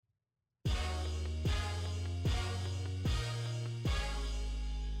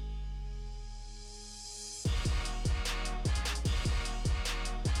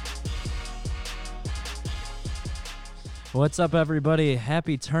What's up, everybody?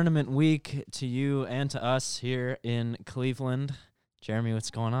 Happy tournament week to you and to us here in Cleveland. Jeremy,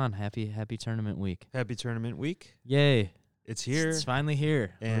 what's going on? Happy tournament week. Happy tournament week. Yay. It's here. It's finally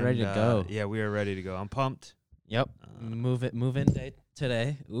here. And, we're ready to go. Yeah, we are ready to go. I'm pumped. Yep. Move in day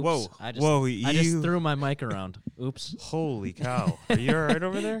today. Oops. Whoa. I You just threw my mic around. Oops. Holy cow. Are you all right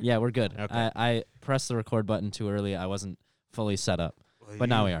over there? Yeah, we're good. Okay. I pressed the record button too early. I wasn't fully set up. Well, but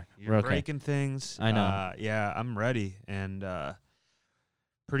now we are. You're We're okay. breaking things. I know. Yeah, I'm ready. And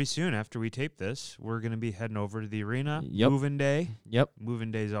pretty soon after we tape this, we're going to be heading over to the arena. Yep. Moving day. Yep.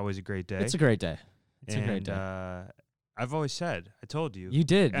 Moving day is always a great day. It's a great day. It's and, a great day. I've always said, I told you. You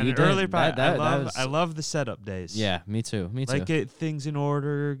did. And you did. earlier, That I love the setup days. Yeah, me too. Me too. Like get things in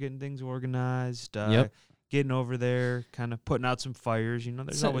order, getting things organized. Yep. Getting over there, kind of putting out some fires. You know,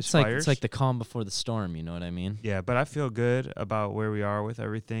 there's always fires. It's like the calm before the storm. You know what I mean? Yeah, but I feel good about where we are with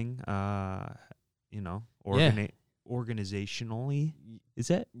everything. You know, organizationally.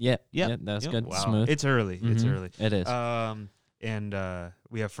 Is it? Yeah. Yep. Yeah, that's good. Wow. Smooth. It's early. It's Mhm. early. It is. And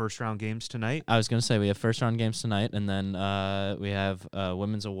we have first round games tonight. I was going to say we have first round games tonight, and then we have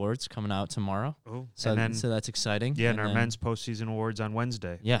women's awards coming out tomorrow. Oh, So, and then, so that's exciting. yeah, and then, our men's postseason awards on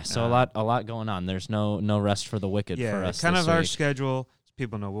Wednesday. Yeah, so a lot going on. There's no rest for the wicked for us. Kind this of our week. schedule. As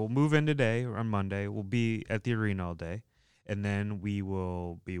people know, we'll move in today or on Monday. We'll be at the arena all day, and then we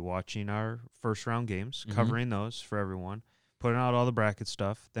will be watching our first round games, covering those for everyone, putting out all the bracket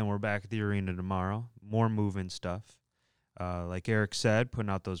stuff. Then we're back at the arena tomorrow. More move-in stuff. Like Eric said, putting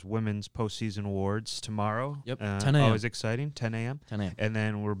out those women's postseason awards tomorrow. Yep, 10 a.m. Always exciting, 10 a.m. 10 a.m. And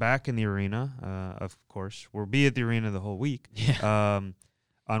then we're back in the arena, of course. We'll be at the arena the whole week. Yeah.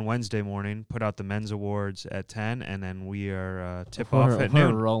 On Wednesday morning, put out the men's awards at 10, and then we are tip-off at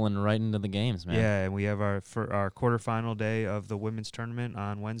noon. We're rolling right into the games, man. Yeah, and we have our quarterfinal day of the women's tournament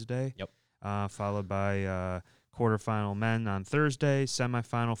on Wednesday. Yep. Followed by quarterfinal men on Thursday,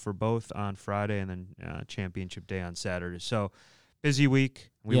 semifinal for both on Friday, and then championship day on Saturday. So busy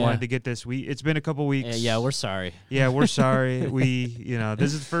week. We wanted to get this. It's been a couple weeks. Yeah, we're sorry. Yeah, we're sorry.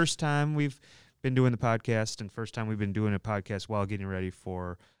 This is the first time we've been doing the podcast, and first time we've been doing a podcast while getting ready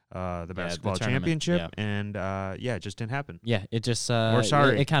for the basketball championship, and it just didn't happen. Yeah, it just we're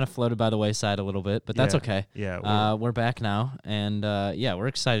sorry. It kind of floated by the wayside a little bit, but that's okay. Yeah, we're back now, and we're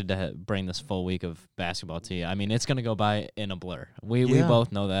excited to bring this full week of basketball to you. I mean, it's gonna go by in a blur. We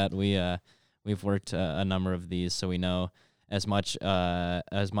both know that. We've worked a number of these, so we know as much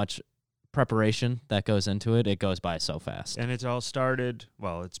preparation that goes into it. It goes by so fast. And it's all started.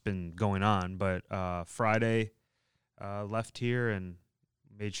 Well, it's been going on, but Friday left here and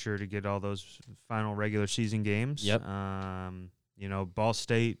made sure to get all those final regular season games. Yep. Ball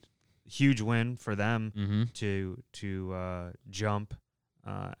State, huge win for them to jump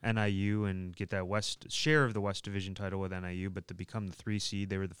NIU and get that share of the West Division title with NIU, but to become the 3 seed.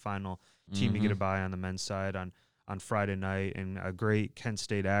 They were the final team to get a bye on the men's side on Friday night, and a great Kent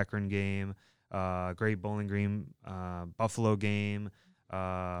State Akron game, great Bowling Green Buffalo game.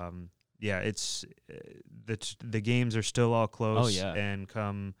 It's the games are still all close. Oh, yeah. And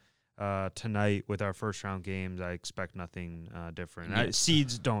come tonight with our first round games, I expect nothing different. Yeah.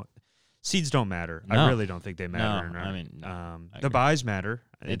 Seeds don't matter. No. I really don't think they matter. No, I mean, the buys matter.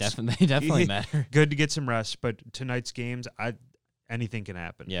 They definitely matter. Good to get some rest, but tonight's games, anything can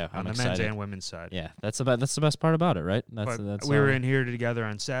happen. Yeah, on I'm the excited. men's and women's side. Yeah, that's the best part about it, right? We were in here together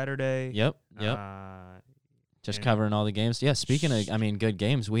on Saturday. Yep. Just covering all the games. Yeah, speaking of, good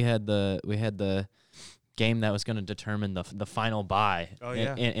games. We had the game that was going to determine the final bye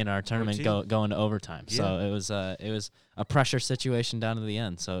in our tournament going to overtime. Yeah. So it was a pressure situation down to the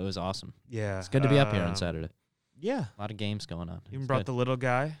end. So it was awesome. Yeah, it's good to be up here on Saturday. Yeah, a lot of games going on. Even brought the little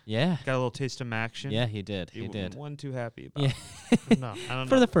guy. Yeah, got a little taste of action. Yeah, he did. He did. Wasn't too happy about. Yeah, no, I don't know.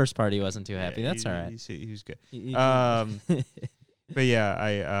 For the first part, he wasn't too happy. That's all right. He was good. But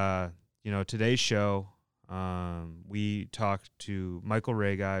yeah, today's show, we talked to Michael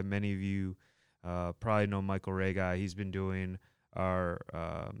Raggai. Many of you probably know Michael Raggai. He's been doing our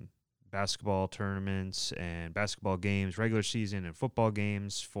basketball tournaments and basketball games, regular season and football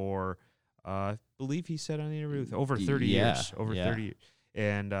games for. I believe he said on the interview over 30 years. Over 30 years.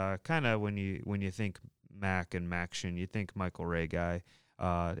 And kind of when you think Mac and Maction, you think Michael Raggai.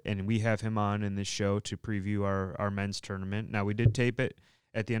 And we have him on in this show to preview our men's tournament. Now, we did tape it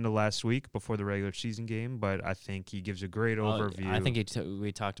at the end of last week before the regular season game, but I think he gives a great overview. I think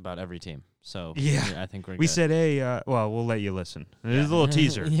we talked about every team. So yeah, I think we said, hey, we'll let you listen. There's a little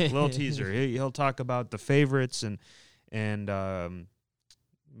teaser. Little teaser. He'll talk about the favorites and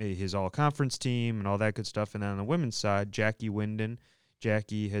maybe his all-conference team and all that good stuff. And then on the women's side, Jackie Winden,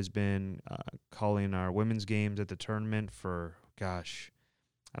 Jackie has been calling our women's games at the tournament for, gosh,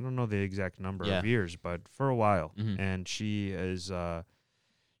 I don't know the exact number of years, but for a while. Mm-hmm. And she is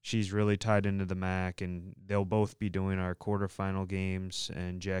she's really tied into the MAC, and they'll both be doing our quarterfinal games,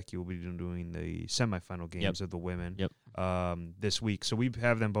 and Jackie will be doing the semifinal games of the women this week. So we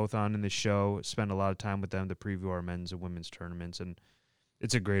have them both on in the show, spend a lot of time with them to preview our men's and women's tournaments, and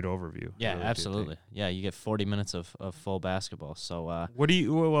it's a great overview. Yeah, really, absolutely. Yeah, you get 40 minutes of full basketball. So what do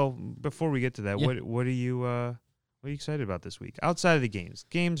you? Well, before we get to that, what are you excited about this week outside of the games?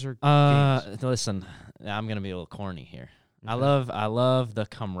 Games are games. Listen, I'm gonna be a little corny here. Okay. I love the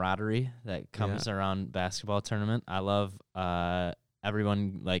camaraderie that comes around basketball tournament. I love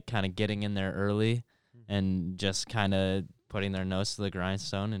everyone like kind of getting in there early and just kind of putting their nose to the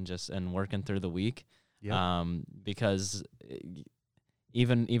grindstone and working through the week. Yep. Because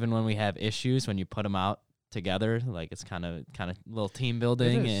even when we have issues, when you put them out together, like it's kind of a little team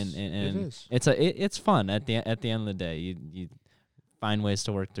building, and it's fun at the end of the day. You find ways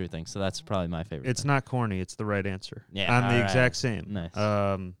to work through things. So that's probably my favorite. It's thing. Not corny. It's the right answer. Yeah, I'm the exact same.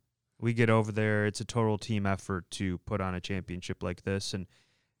 Nice. We get over there. It's a total team effort to put on a championship like this, and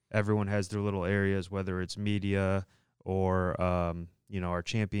everyone has their little areas, whether it's media or our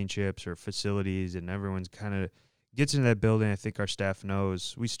championships or facilities, and everyone's kind of gets into that building. I think our staff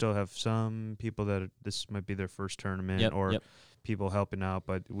knows. We still have some people that this might be their first tournament or people helping out,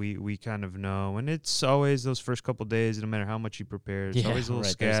 but we kind of know. And it's always those first couple of days, no matter how much you prepare, it's always a little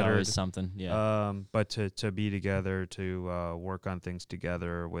scattered. There's always something, but to be together, to work on things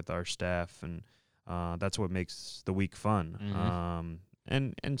together with our staff, and that's what makes the week fun. Mm-hmm.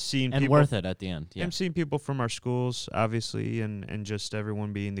 And seeing and people, worth it at the end. Yeah. And seeing people from our schools, obviously, and just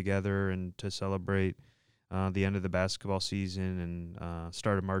everyone being together and to celebrate the end of the basketball season and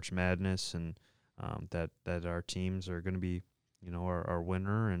start of March Madness, and that our teams are going to be, our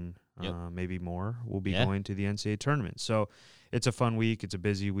winner and maybe more will be going to the NCAA tournament. So it's a fun week. It's a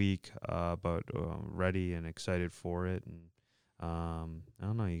busy week, but ready and excited for it. And I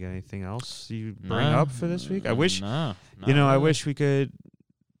don't know. You got anything else you bring up for this week? I wish, I wish we could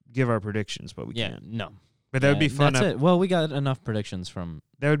give our predictions, but we can't. No. But that would be fun. That's it. Well, we got enough predictions from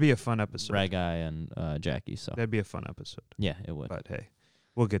that would be a fun episode. Rag Guy and Jackie. So that'd be a fun episode. Yeah, it would. But hey,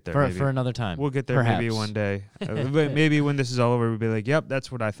 we'll get there for another time. We'll get there perhaps. Maybe one day. Maybe when this is all over, we'll be like, "Yep, that's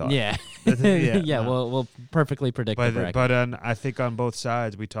what I thought." Yeah, yeah. We'll perfectly predict the bracket. But I think on both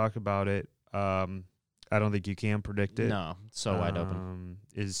sides we talked about it. I don't think you can predict it. No, so wide open.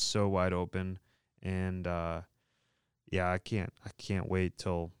 Is so wide open, and I can't wait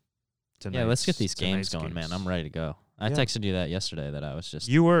till tonight. Yeah, let's get these games going, man. I'm ready to go. I texted you that yesterday that I was just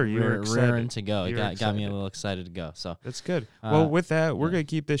you were raring to go. It got me a excited. little excited to go. So that's good. Well, with that, we're gonna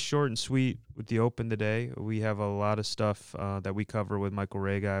keep this short and sweet with the Open today. We have a lot of stuff that we cover with Michael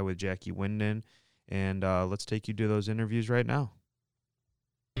Ragai, with Jackie Winden, and let's take you to those interviews right now.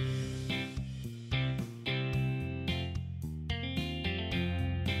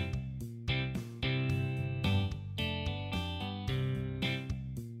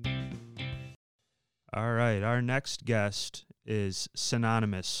 All right, our next guest is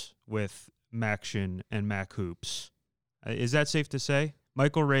synonymous with Maction and Mac Hoops. Is that safe to say?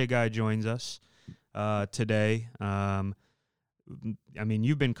 Michael Ragai joins us today. I mean,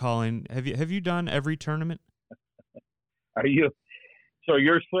 you've been calling. Have you done every tournament? Are you? So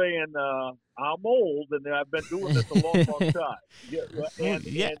you're saying I'm old and I've been doing this a long time.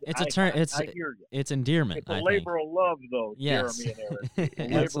 It's a turn. I hear you. It's endearment. It's a labor of love, though. Yes. Jeremy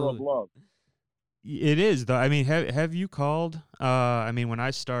and Eric. A labor of love. It is, though. I mean, have you called? I mean, when I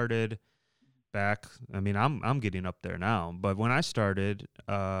started back, I mean, I'm getting up there now, but when I started,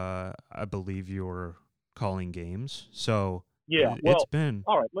 I believe you were calling games. So yeah, it's been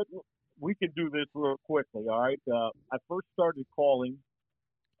all right. We can do this real quickly. All right. I first started calling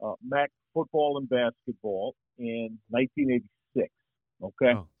MAC football and basketball in 1986.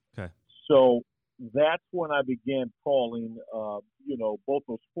 Okay. Oh, okay. So that's when I began calling, both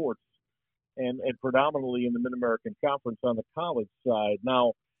those sports. And predominantly in the Mid-American Conference on the college side.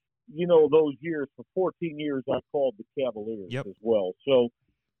 Now, those years, for 14 years, I called the Cavaliers as well. So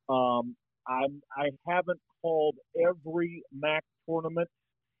I haven't called every MAC tournament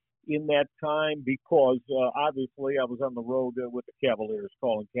in that time because, obviously, I was on the road with the Cavaliers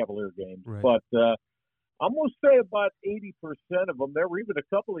calling Cavalier games. Right. But I'm going to say about 80% of them. There were even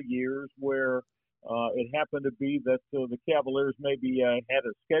a couple of years where it happened to be that the Cavaliers maybe had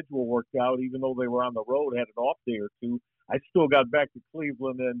a schedule worked out, even though they were on the road, had an off day or two. I still got back to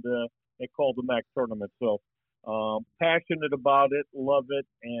Cleveland and they called the MAC tournament. So passionate about it, love it,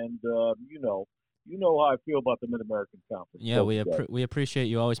 and you know how I feel about the Mid-American Conference. Yeah, we appreciate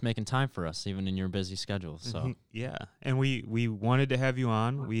you always making time for us, even in your busy schedule. So yeah, and we wanted to have you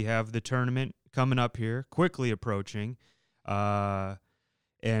on. We have the tournament coming up here, quickly approaching, and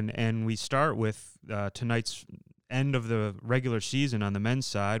we start with tonight's end of the regular season on the men's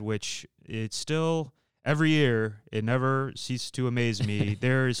side, which it's still every year. It never ceases to amaze me.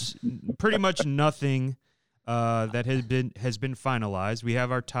 There's pretty much nothing that has been finalized. We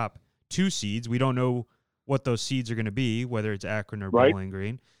have our top 2 seeds. We don't know what those seeds are going to be, whether it's Akron or Bowling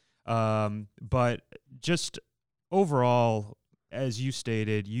Green. But just overall, as you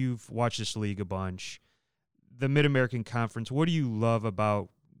stated, you've watched this league a bunch. The Mid-American Conference, what do you love about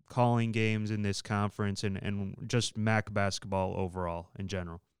calling games in this conference and just MAC basketball overall in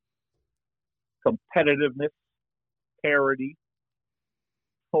general? Competitiveness, parity,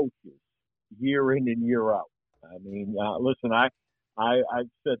 coaches, year in and year out. I mean, listen, I've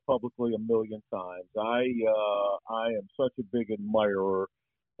said publicly a million times, I am such a big admirer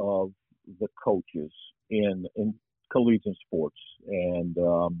of the coaches in collegiate sports, and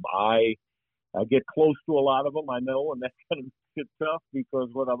I get close to a lot of them, I know, and that's kind of get tough because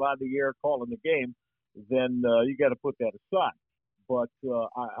when I'm on the air calling the game, then you got to put that aside. But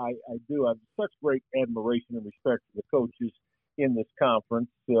I do have such great admiration and respect for the coaches in this conference,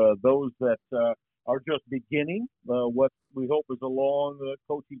 those that are just beginning what we hope is a long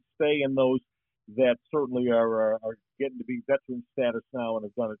coaching stay, and those that certainly are getting to be veteran status now and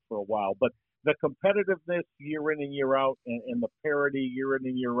have done it for a while. But the competitiveness year in and year out, and the parity year in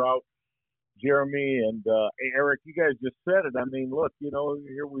and year out, Jeremy and Eric, you guys just said it. I mean, look,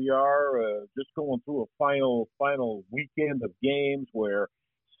 here we are just going through a final weekend of games where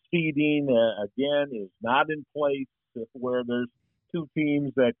seeding, again, is not in place, where there's 2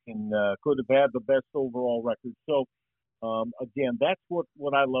 teams that could have had the best overall record. So, again, that's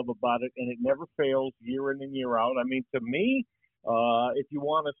what I love about it, and it never fails year in and year out. I mean, to me, if you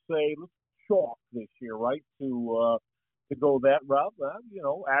want to say, let's chalk this year, right, to go that route,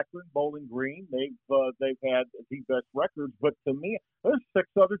 Akron, Bowling Green, they've had the best records. But to me, there's 6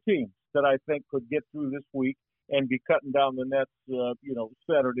 other teams that I think could get through this week and be cutting down the nets,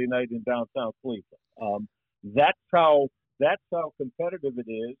 Saturday night in downtown Cleveland. That's how competitive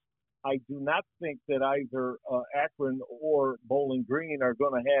it is. I do not think that either Akron or Bowling Green are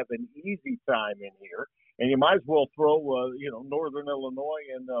going to have an easy time in here. And you might as well throw, Northern Illinois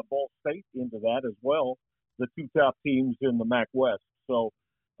and Ball State into that as well, the 2 top teams in the MAC West. So,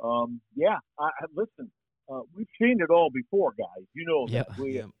 listen, we've seen it all before, guys. You know that.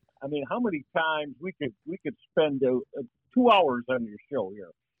 I mean, how many times we could spend 2 hours on your show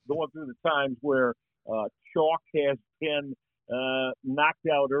here going through the times where chalk has been knocked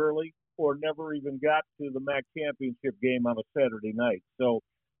out early or never even got to the MAC championship game on a Saturday night. So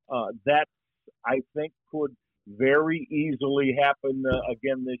that, I think, could very easily happen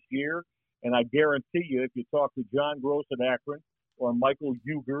again this year. And I guarantee you, if you talk to John Gross at Akron or Michael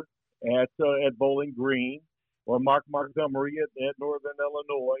Huger at Bowling Green or Mark Montgomery at Northern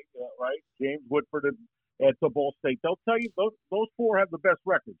Illinois, right? James Woodford at the Ball State, they'll tell you those 4 have the best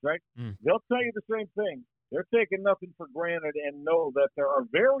records, right? They'll tell you the same thing. They're taking nothing for granted and know that there are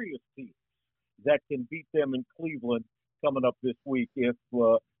various teams that can beat them in Cleveland coming up this week if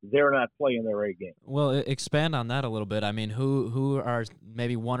they're not playing their A game. Well, expand on that a little bit. I mean, who are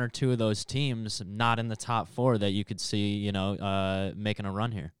maybe 1 or 2 of those teams not in the top 4 that you could see, making a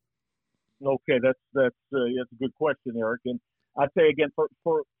run here? Okay, that's a good question, Eric. And I'd say again,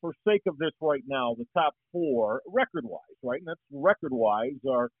 for sake of this right now, the top 4 record-wise, right? And that's record-wise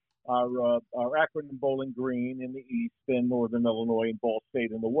are Akron and Bowling Green in the East, and Northern Illinois and Ball State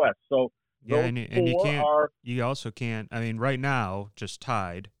in the West. So. Yeah, and you also can't. I mean, right now, just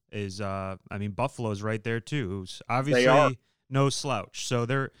tied is. Buffalo's right there too. Who's obviously no slouch. So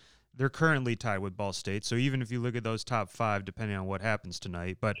they're currently tied with Ball State. So even if you look at those top 5, depending on what happens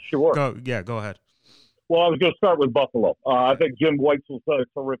tonight, but sure, go ahead. Well, I was going to start with Buffalo. I think Jim Weitzel's done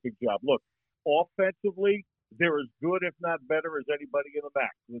a terrific job. Look, offensively, they're as good, if not better, as anybody in the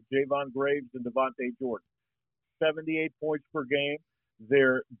MAC with Javon Graves and Devontae Jordan. 78 points per game.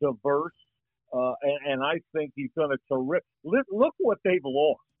 They're diverse. And I think he's done a terrific. Look what they've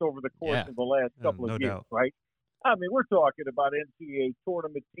lost over the course of the last couple of years, right? I mean, we're talking about NCAA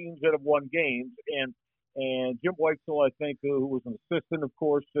tournament teams that have won games, and Jim Weitzel, I think, who was an assistant, of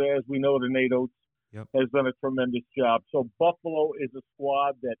course, as we know, to Nate Oates, has done a tremendous job. So Buffalo is a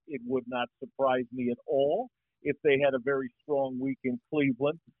squad that it would not surprise me at all if they had a very strong week in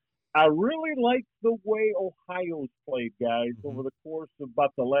Cleveland. I really like the way Ohio's played, guys, over the course of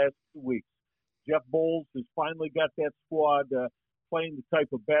about the last 2 weeks. Jeff Bowles has finally got that squad playing the type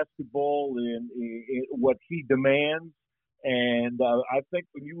of basketball in what he demands. And I think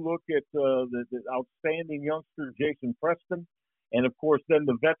when you look at the outstanding youngster Jason Preston, and of course then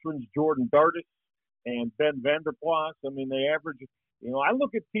the veterans Jordan Dardis and Ben Vanderplas, I mean they average. I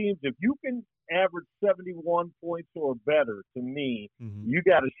look at teams, if you can average 71 points or better, to me, you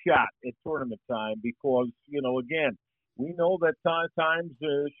got a shot at tournament time because, again, we know that times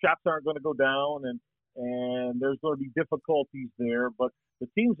shots aren't going to go down and there's going to be difficulties there. But the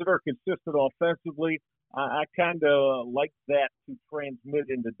teams that are consistent offensively, I kind of like that to transmit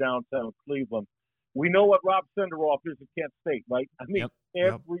into downtown Cleveland. We know what Rob Senderoff is at Kent State, right? I mean,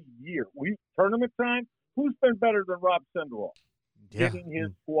 every year. Tournament time, who's been better than Rob Senderoff? Getting his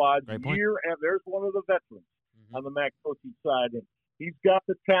squad year, and there's one of the veterans on the MAC coaching side, and he's got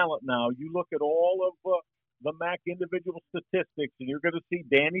the talent now. You look at all of the MAC individual statistics, and you're going to see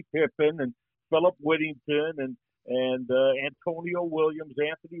Danny Pippen and Philip Whittington and Antonio Williams,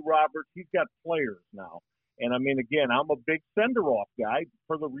 Anthony Roberts. He's got players now, and I mean, again, I'm a big Senderoff guy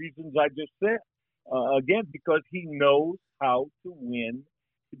for the reasons I just said. Again, because he knows how to win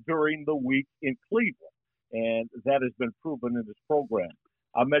during the week in Cleveland. And that has been proven in this program.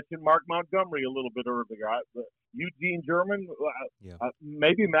 I mentioned Mark Montgomery a little bit earlier. Eugene German,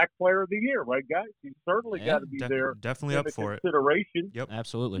 maybe MAC Player of the Year, right, guys? He's certainly got to be there. Definitely up for consideration. Yep,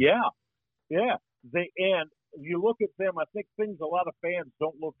 absolutely. Yeah. And you look at them. I think things a lot of fans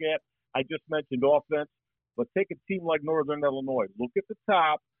don't look at. I just mentioned offense, but take a team like Northern Illinois. Look at the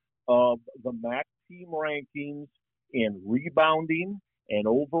top of the MAC team rankings in rebounding and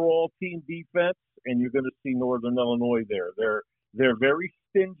overall team defense. And you're going to see Northern Illinois there. They're very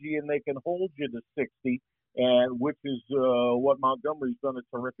stingy, and they can hold you to 60, and which is what Montgomery's done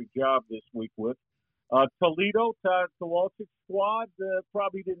a terrific job this week with. Toledo, Todd Kowalczyk's squad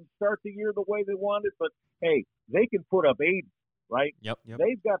probably didn't start the year the way they wanted, but, hey, they can put up 80, right? Yep.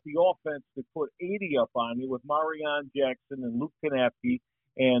 They've got the offense to put 80 up on you with Marion Jackson and Luke Kanapke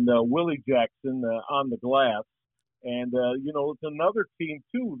and Willie Jackson on the glass. And, it's another team,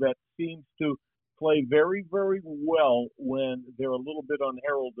 too, that seems to play very, very well when they're a little bit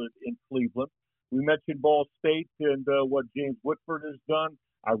unheralded in Cleveland. We mentioned Ball State and what James Whitford has done.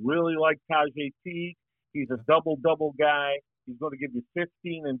 I really like Tajay Teague. He's a double-double guy. He's going to give you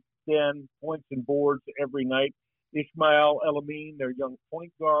 15 and 10 points and boards every night. Ishmael Elamine, their young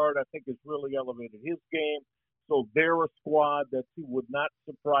point guard, I think has really elevated his game. So they're a squad that would not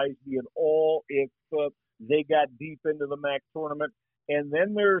surprise me at all if they got deep into the MAC tournament. And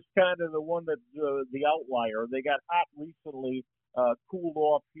then there's kind of the one that's the outlier. They got hot recently, cooled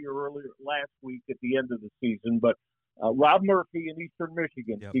off here earlier last week at the end of the season. But Rob Murphy in Eastern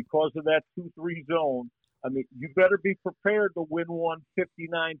Michigan, because of that 2-3 zone, I mean, you better be prepared to win one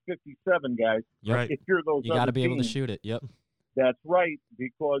 59-57, guys. Right. If you're those, you got to be able to shoot it. Yep. That's right,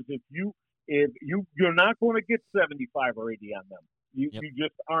 because if you're not going to get 75 or 80 on them, you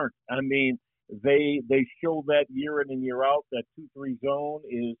just aren't. I mean. They show that year in and year out that 2-3 zone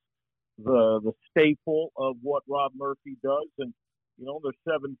is the staple of what Rob Murphy does. And, their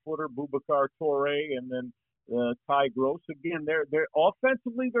 7-footer, Boubacar Touré, and then Ty Gross. Again, they're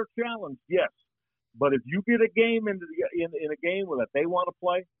offensively they're challenged, yes. But if you get a game in a game that they want to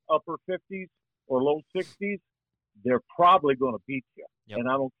play upper 50s or low 60s, they're probably going to beat you. Yep. And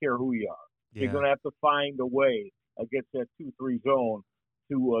I don't care who you are. Yeah. You're going to have to find a way against that 2-3 zone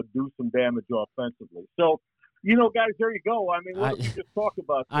to do some damage offensively. So, guys, there you go. I mean, what did we just talk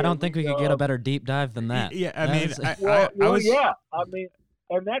about? I don't think we could get a better deep dive than that. Yeah, I mean, I mean,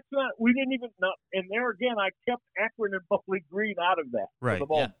 and that's not. We didn't even. And there again, I kept Akron and Bowling Green out of that. Right. For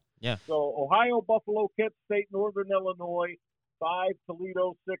the moment. Yeah. So Ohio, Buffalo, Kent State, Northern Illinois, 5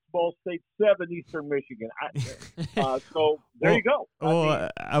 Toledo, 6 Ball State, 7 Eastern Michigan. So there you go.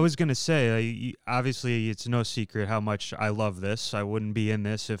 I was going to say, obviously it's no secret how much I love this. I wouldn't be in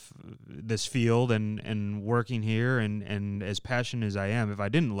this field and working here and as passionate as I am if I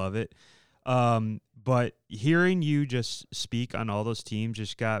didn't love it. But hearing you just speak on all those teams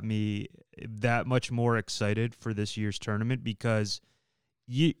just got me that much more excited for this year's tournament because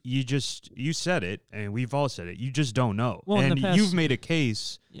you said it, and we've all said it. You just don't know. Well, and you've made a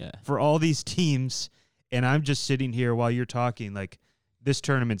case for all these teams, and I'm just sitting here while you're talking like this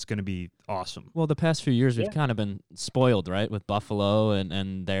tournament's going to be awesome. Well, the past few years we've kind of been spoiled, right, with Buffalo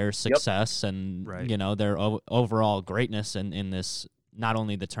and their success and their overall greatness in this, not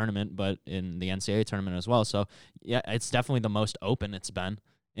only the tournament but in the NCAA tournament as well. So yeah, it's definitely the most open it's been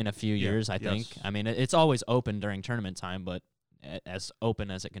in a few years. I think. I mean, it's always open during tournament time, but as open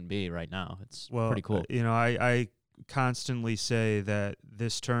as it can be right now. It's pretty cool. I constantly say that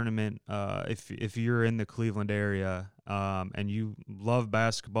this tournament, if you're in the Cleveland area and you love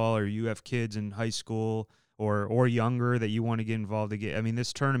basketball or you have kids in high school or younger that you want to get involved again, I mean,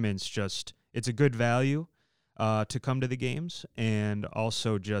 this tournament's just, it's a good value to come to the games, and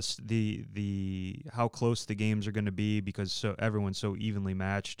also just the how close the games are going to be, because everyone's so evenly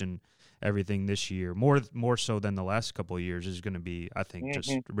matched, and everything this year, more so than the last couple of years, is going to be, I think,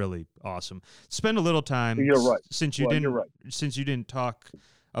 just really awesome. Spend a little time. You're right. Since you didn't talk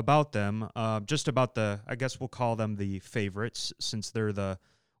about them, just about I guess we'll call them the favorites, since they're the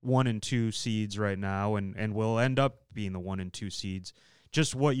 1 and 2 seeds right now, and will end up being the 1 and 2 seeds.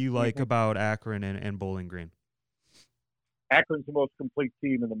 Just what you like about Akron and Bowling Green. Akron's the most complete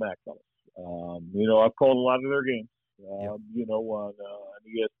team in the MAC, fellas. I've called a lot of their games. On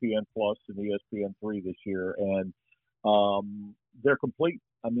ESPN Plus and ESPN3 this year, and they're complete.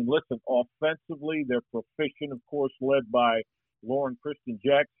 I mean, listen, offensively, they're proficient, of course, led by Lauren Christian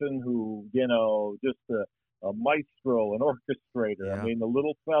Jackson, who, just a maestro, an orchestrator. Yeah. I mean, the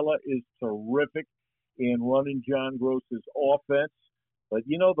little fella is terrific in running John Gross's offense. But,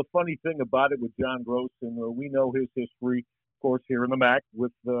 the funny thing about it with John Gross, and we know his history, of course, here in the MAC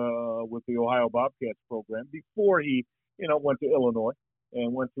with the Ohio Bobcats program before he, went to Illinois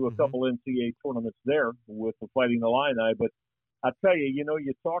and went to a couple NCAA tournaments there with the Fighting Illini. But I tell you,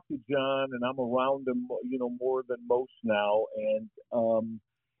 you talk to John, and I'm around him, more than most now. And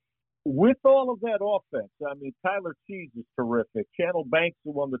with all of that offense, I mean, Tyler Cheese is terrific. Channel Banks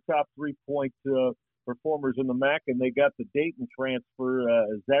is one of the top 3-point performers in the MAC, and they got the Dayton transfer,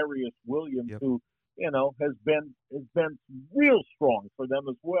 Zarius Williams, who has been real strong for them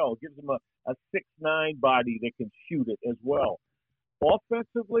as well. Gives them a 6'9" body that can shoot it as well.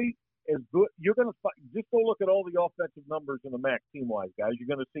 Offensively, as good. You're going to just go look at all the offensive numbers in the MAC team-wise, guys.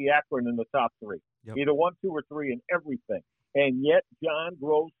 You're going to see Akron in the top 3, either 1, 2, or 3 in everything. And yet, John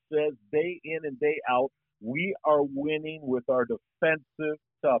Gross says day in and day out, we are winning with our defensive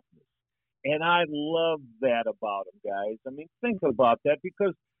toughness. And I love that about him, guys. I mean, think about that,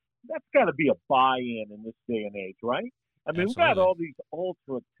 because that's got to be a buy-in in this day and age, right? I mean, We've got all these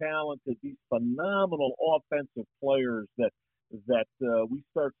ultra-talented, these phenomenal offensive players that we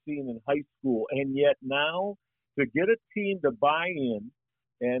start seeing in high school, and yet now to get a team to buy in,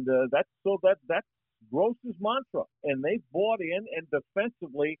 and that's Gross's mantra, and they've bought in, and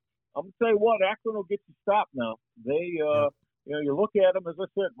defensively, I'm gonna tell you what, Akron will get you stopped now. They, you look at them, as I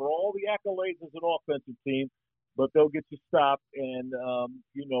said, for all the accolades as an offensive team, but they'll get you stopped, and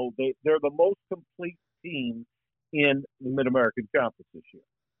they're the most complete team in the Mid-American Conference this year.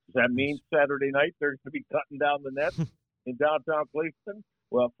 Does that mean Saturday night they're going to be cutting down the nets in downtown Cleveland?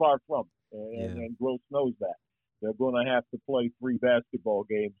 Well, far from it, and Gross knows that. They're going to have to play 3 basketball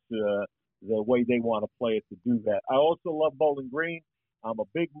games the way they want to play it to do that. I also love Bowling Green. I'm a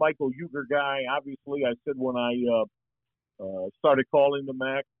big Michael Uger guy. Obviously, I said when I started calling the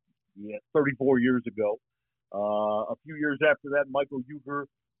MAC 34 years ago. A few years after that, Michael Uger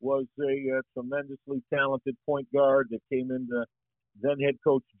was a tremendously talented point guard that came into then head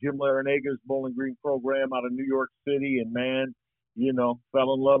coach Jim Larinaga's Bowling Green program out of New York City, and man,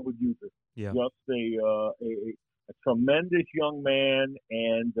 fell in love with Uger. Yeah. Just a tremendous young man,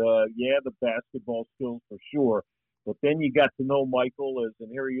 and the basketball skills for sure. But then you got to know Michael and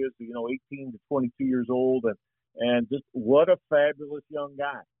here he is, 18 to 22 years old, and just what a fabulous young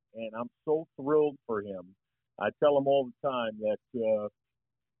guy. And I'm so thrilled for him. I tell him all the time that,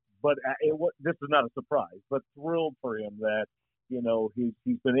 this is not a surprise, but thrilled for him that,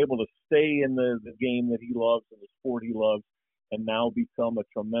 he's been able to stay in the game that he loves and the sport he loves, and now become a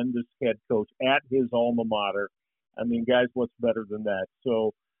tremendous head coach at his alma mater. I mean, guys, what's better than that?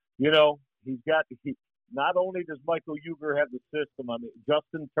 So, not only does Michael Uger have the system, I mean,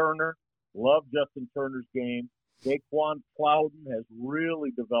 Justin Turner, love Justin Turner's game. Daquan Plowden has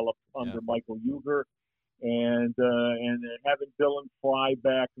really developed under Michael Uger, and having Dylan Fry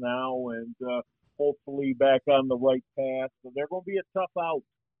back now, and hopefully back on the right path. So they're going to be a tough out.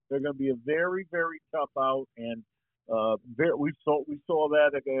 They're going to be a very, very tough out, and we saw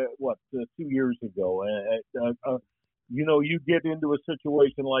that 2 years ago. You get into a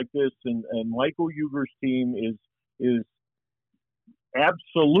situation like this, and Michael Uger's team is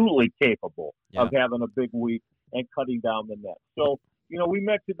absolutely capable of having a big week and cutting down the net. So, we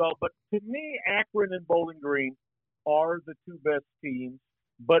mentioned all, but to me, Akron and Bowling Green are the 2 best teams,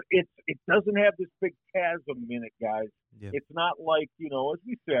 but it doesn't have this big chasm in it, guys. Yeah. It's not like, as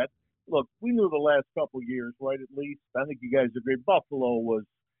we said, look, we knew the last couple of years, right, at least, I think you guys agree, Buffalo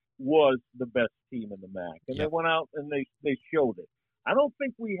was the best team in the MAC, and they went out and they showed it. I don't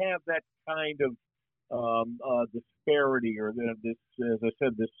think we have that kind of disparity or this, as I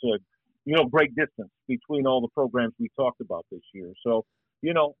said, this great distance between all the programs we talked about this year. So,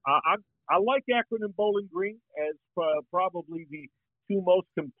 I like Akron and Bowling Green as probably the two most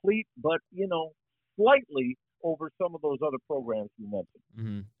complete, but slightly over some of those other programs you mentioned.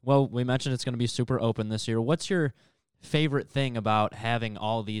 Mm-hmm. Well, we mentioned it's going to be super open this year. What's your favorite thing about having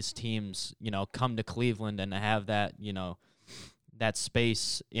all these teams, come to Cleveland and have that, that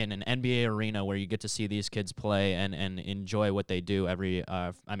space in an NBA arena where you get to see these kids play and enjoy what they do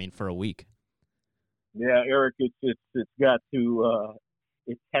for a week? Yeah, Eric, it's got to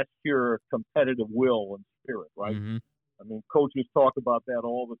it tests your competitive will and spirit, right? Mm-hmm. I mean, coaches talk about that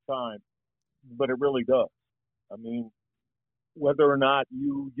all the time, but it really does. I mean, whether or not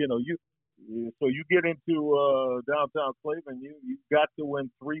you get into downtown Cleveland, you got to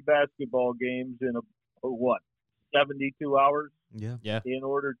win 3 basketball games in 72 hours? Yeah. In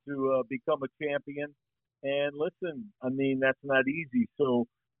order to become a champion. And listen, I mean, that's not easy. So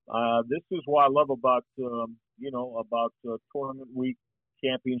this is what I love about tournament week,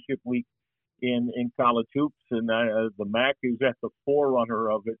 championship week in college hoops, and the MAC is at the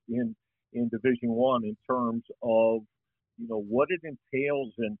forerunner of it in Division I in terms of what it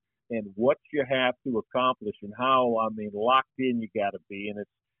entails and what you have to accomplish and how locked in you got to be, and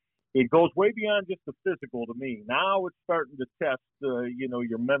it goes way beyond just the physical to me. Now it's starting to test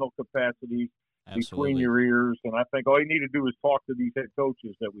your mental capacities. Absolutely. Between your ears, and I think all you need to do is talk to these head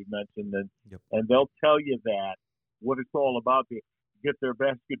coaches that we mentioned, and they'll tell you that what it's all about to get their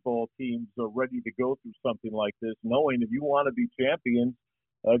basketball teams ready to go through something like this, knowing if you want to be champions,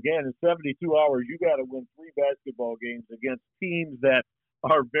 again, in 72 hours, you got to win 3 basketball games against teams that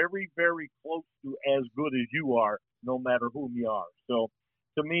are very, very close to as good as you are, no matter whom you are. So,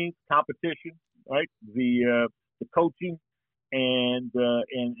 to me, competition, right? The coaching and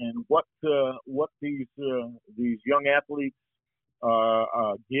what these young athletes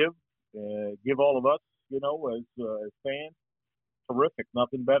give all of us, as fans, terrific.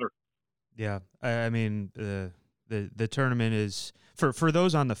 Nothing better. Yeah, I mean the tournament is for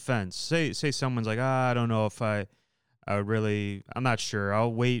those on the fence. Say someone's like, I don't know if I'm not sure.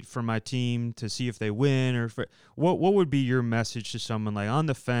 I'll wait for my team to see if they win or what would be your message to someone like on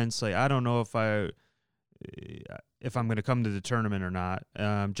the fence? Like, I don't know if I'm going to come to the tournament or not.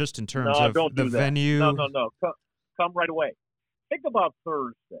 Just in terms of the venue. No. Come right away. Think about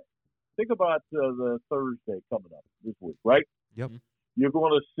Thursday. Think about the Thursday coming up this week, right? Yep. You're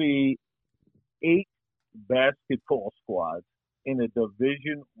going to see 8 basketball squads in a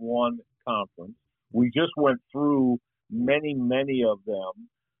Division I conference. We just went through many of them.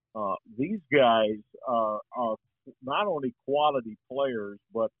 These guys are not only quality players,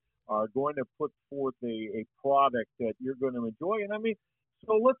 but are going to put forth a product that you're going to enjoy. And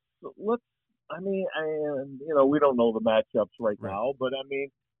so let's. We don't know the matchups right now, but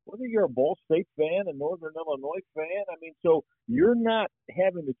whether you're a Ball State fan, a Northern Illinois fan, so you're not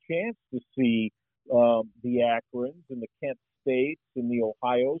having the chance to see the Akrons and the Kent States and the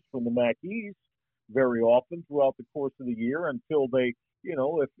Ohios from the MAC East very often throughout the course of the year until they,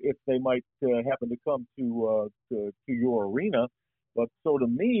 if they might happen to come to your arena. But so to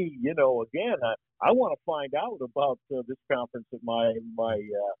me, again, I want to find out about this conference that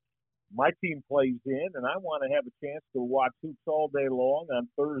my team plays in, and I want to have a chance to watch hoops all day long on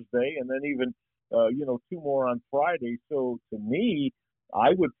Thursday, and then even 2 more on Friday. So to me, I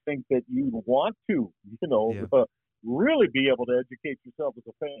would think that you'd want to, really be able to educate yourself as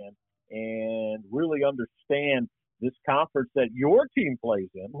a fan and really understand this conference that your team plays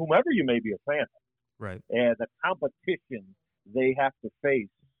in, whomever you may be a fan of, right? And the competition they have to face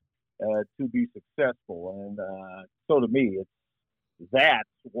to be successful. And so to me, that's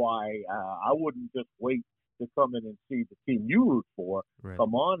why I wouldn't just wait to come in and see the team you root for. Right.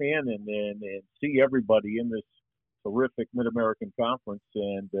 Come on in and see everybody in this terrific Mid-American Conference,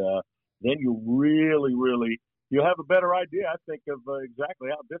 and then you really, you'll have a better idea, I think, of exactly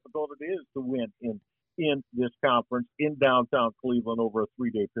how difficult it is to win in this conference in downtown Cleveland over a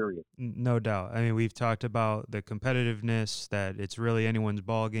 3-day period. No doubt. We've talked about the competitiveness, that it's really anyone's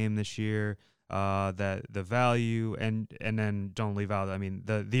ball game this year, that the value, and then don't leave out,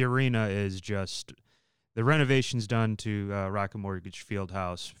 the arena is just, the renovations done to Rocket Mortgage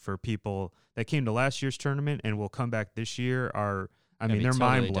Fieldhouse for people that came to last year's tournament and will come back this year they're totally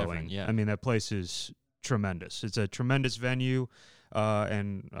mind-blowing. Yeah. That place is tremendous. It's a tremendous venue.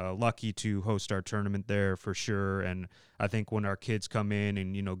 And lucky to host our tournament there for sure. And I think when our kids come in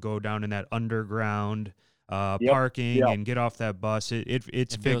and go down in that underground parking and get off that bus, it's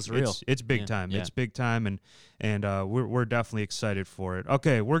big. Feels real. It's big time. Yeah. It's big time, and we're definitely excited for it.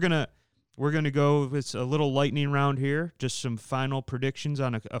 Okay, we're gonna we're going to go with a little lightning round here, just some final predictions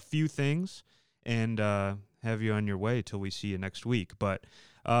on a few things, and have you on your way till we see you next week. But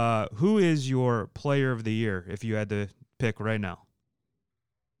who is your player of the year if you had to pick right now?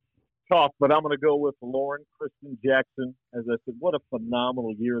 Tough, but I'm going to go with Lauren Kristen Jackson. As I said, what a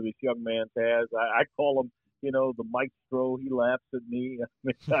phenomenal year this young man has. I call him, the maestro. He laughs at me,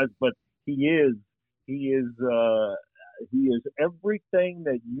 but he is everything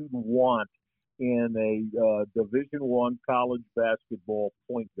that you'd want in a Division I college basketball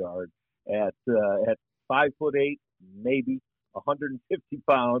point guard at 5'8", maybe 150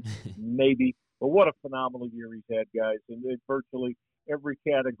 pounds, maybe. But what a phenomenal year he's had, guys, and virtually every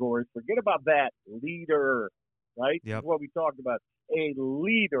category. Forget about that leader, right? Yep. That's what we talked about. The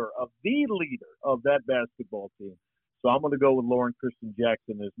leader of that basketball team. So I'm going to go with Lauren Kristen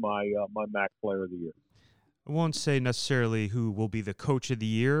Jackson as my MAC player of the year. I won't say necessarily who will be the coach of the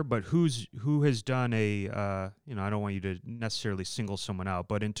year, but who has done I don't want you to necessarily single someone out,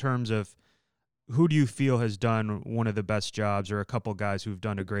 but in terms of who do you feel has done one of the best jobs, or a couple guys who've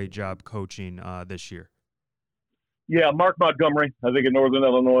done a great job coaching this year? Yeah, Mark Montgomery, I think in Northern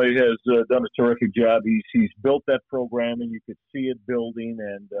Illinois, has done a terrific job. He's built that program, and you could see it building,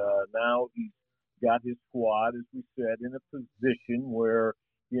 and now he's got his squad, as we said, in a position where,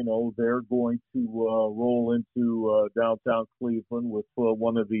 they're going to roll into downtown Cleveland with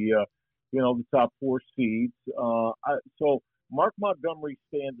one of the, the top 4 seeds. So Mark Montgomery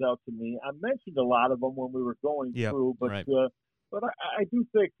stands out to me. I mentioned a lot of them when we were going through, but right. But I do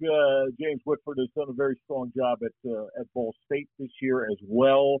think James Whitford has done a very strong job at Ball State this year as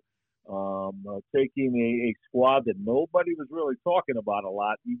well, taking a squad that nobody was really talking about a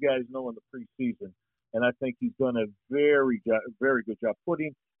lot. You guys know in the preseason, and I think he's done a very good job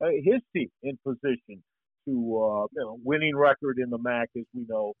putting his team in position to winning record in the MAC, as we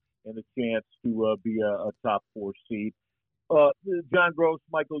know, and a chance to be a top 4 seed. John Gross,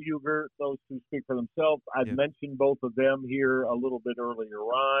 Michael Uger, those two speak for themselves. I've mentioned both of them here a little bit earlier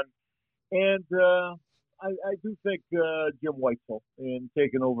on. And I do think Jim Weitzel, in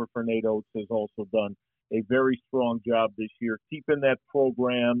taking over for Nate Oates, has also done a very strong job this year, keeping that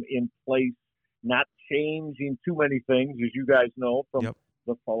program in place, not changing too many things, as you guys know, from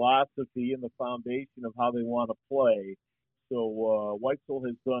the philosophy and the foundation of how they want to play. So Weitzel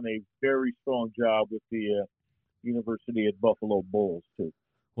has done a very strong job with the University at Buffalo Bulls too.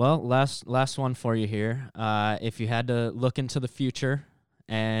 Well, last one for you here. If you had to look into the future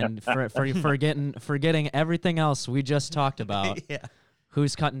and forgetting everything else we just talked about,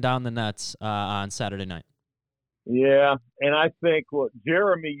 who's cutting down the nets on Saturday night? Yeah, and I think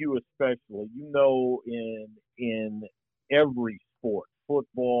Jeremy, you especially, in every sport,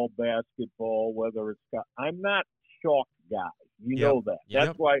 football, basketball, whether it's I'm not chalk guy. You know that.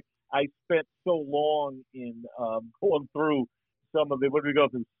 That's why I spent so long in going through some of the,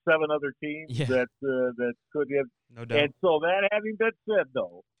 7 other teams that could have. No doubt. And so that having been said,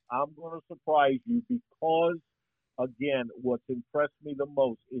 though, I'm going to surprise you because, again, what's impressed me the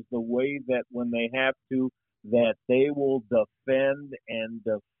most is the way that when they have to, that they will defend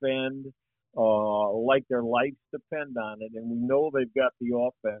like their lives depend on it. And we know they've got the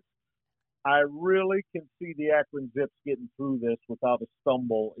offense. I really can see the Akron Zips getting through this without a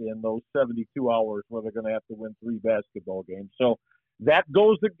stumble in those 72 hours where they're going to have to win 3 basketball games. So that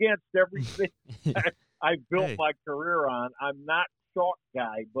goes against everything I've built my career on. I'm not chalk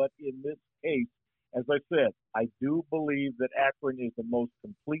guy, but in this case, as I said, I do believe that Akron is the most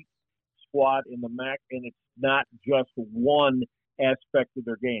complete squad in the MAC, and it's not just one aspect of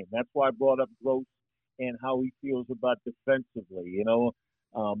their game. That's why I brought up Gross and how he feels about defensively,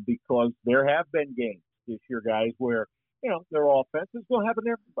 because there have been games this year, guys, where, their offense is going to happen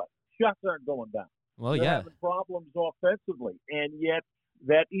to everybody. Shots aren't going down. Well, They're having problems offensively. And yet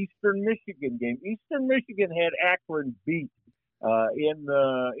that Eastern Michigan game, Eastern Michigan had Akron beat in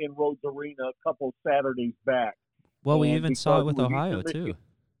Rhodes Arena a couple Saturdays back. Well, we even saw it with Ohio, too.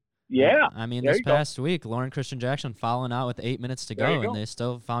 Yeah. I mean, this past week, Lauren Christian Jackson falling out with 8 minutes to go, and they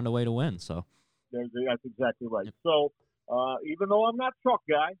still found a way to win. So that's exactly right. Yep. So even though I'm not chalk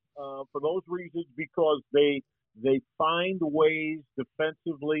guy, for those reasons, because they find ways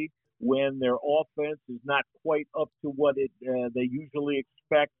defensively when their offense is not quite up to what they usually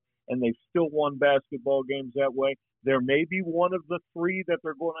expect, and they've still won basketball games that way. There may be one of the 3 that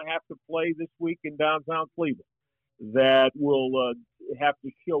they're going to have to play this week in downtown Cleveland that will have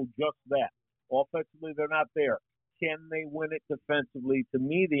to show just that. Offensively, they're not there. Can they win it defensively? To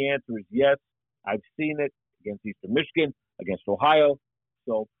me, the answer is yes. I've seen it against Eastern Michigan, against Ohio.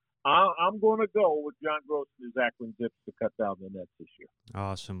 So I'm going to go with John Gross and his Akron Zips to cut down the nets this year.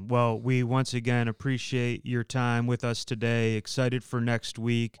 Awesome. Well, we once again appreciate your time with us today. Excited for next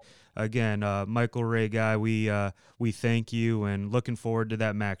week. Again, Michael Ray Guy, we thank you and looking forward to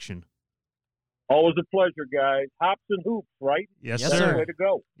that MACtion. Always a pleasure, guys. Hops and hoops, right? Yes, Yes, sir. sir. Way to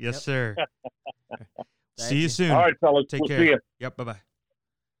go. Yes, sir. See you. you soon. All right, fellas. Take we'll care. see you. Yep, bye-bye.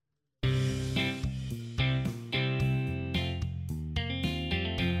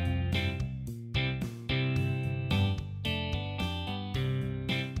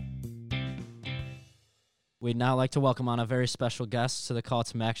 We'd now like to welcome on a very special guest to the Call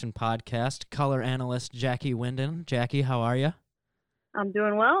to MACtion podcast, color analyst Jackie Winden. Jackie, how are you? I'm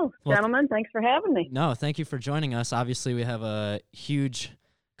doing well, gentlemen. Thanks for having me. No, thank you for joining us. Obviously, we have a huge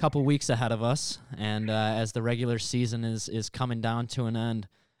couple weeks ahead of us, and as the regular season is coming down to an end,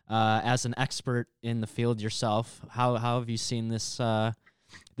 as an expert in the field yourself, how have you seen this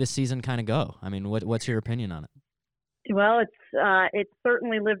this season kind of go? I mean, what's your opinion on it? Well, it's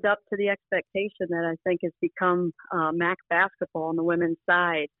certainly lived up to the expectation that I think has become MAC basketball on the women's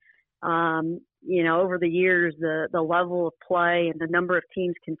side. Over the years, the level of play and the number of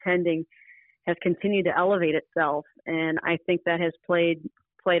teams contending has continued to elevate itself, and I think that has played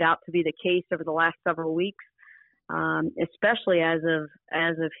out to be the case over the last several weeks, especially as of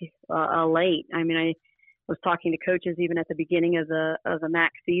late. I mean, I was talking to coaches even at the beginning of the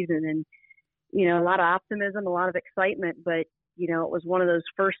MAC season, and a lot of optimism, a lot of excitement, but it was one of those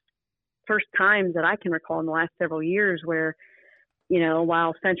first times that I can recall in the last several years where,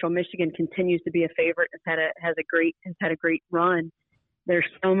 while Central Michigan continues to be a favorite, has had a great run, there's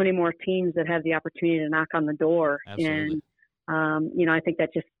so many more teams that have the opportunity to knock on the door. Absolutely. And I think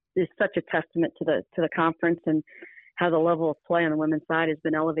that just is such a testament to the conference and how the level of play on the women's side has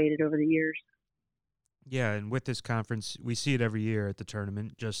been elevated over the years. Yeah, and with this conference, we see it every year at the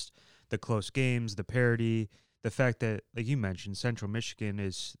tournament, just the close games, the parity, the fact that, like you mentioned, Central Michigan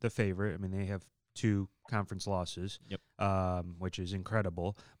is the favorite. I mean, they have 2 conference losses, which is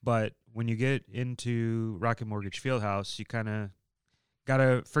incredible. But when you get into Rocket Mortgage Fieldhouse, you kind of got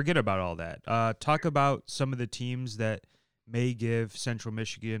to forget about all that. Talk about some of the teams that may give Central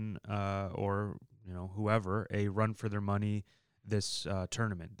Michigan or whoever a run for their money this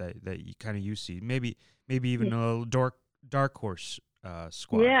tournament that you see. Maybe even a little dark horse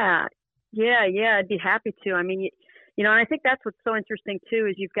squad. Yeah, I'd be happy to. I mean, and I think that's what's so interesting too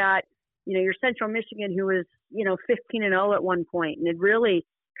is you've got, your Central Michigan who was, 15-0 at one point and had really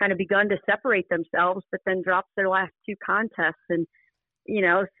kind of begun to separate themselves, but then dropped their last 2 contests. And,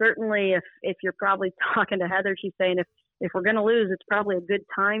 certainly if you're probably talking to Heather, she's saying if we're going to lose, it's probably a good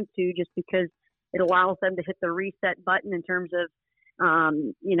time to, just because it allows them to hit the reset button in terms of,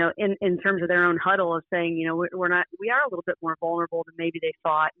 in terms of their own huddle of saying, we are a little bit more vulnerable than maybe they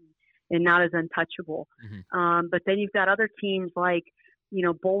thought. And not as untouchable. Mm-hmm. But then you've got other teams like,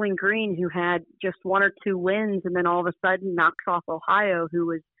 Bowling Green, who had just 1 or 2 wins and then all of a sudden knocks off Ohio,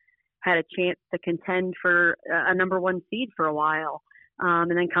 who had a chance to contend for a number 1 seed for a while, and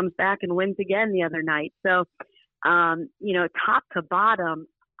then comes back and wins again the other night. So, top to bottom,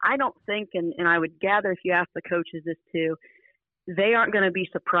 I don't think, and I would gather if you ask the coaches this too, they aren't going to be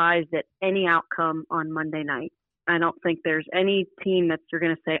surprised at any outcome on Monday night. I don't think there's any team that you're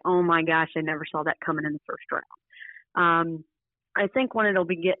going to say, oh my gosh, I never saw that coming in the first round. I think when it'll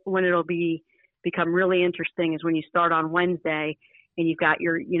become really interesting is when you start on Wednesday and you've got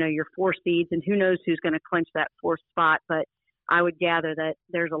your 4 seeds, and who knows who's going to clinch that 4th spot. But I would gather that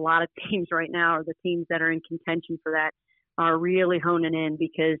there's a lot of teams right now, or the teams that are in contention for that, are really honing in,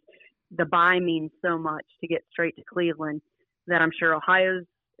 because the bye means so much to get straight to Cleveland that I'm sure Ohio's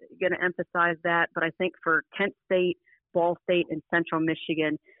going to emphasize that. But I think for Kent State, Ball State, and Central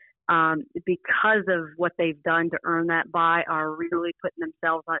Michigan, because of what they've done to earn that bye, are really putting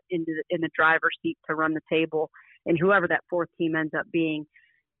themselves in the driver's seat to run the table, and whoever that 4th team ends up being,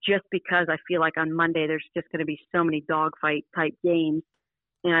 just because I feel like on Monday there's just going to be so many dogfight type games.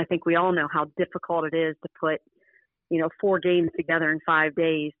 And I think we all know how difficult it is to put, 4 games together in 5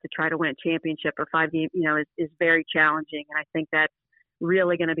 days to try to win a championship, or 5 games, is very challenging. And I think that's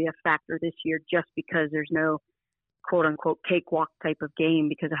really going to be a factor this year, just because there's no quote unquote cakewalk type of game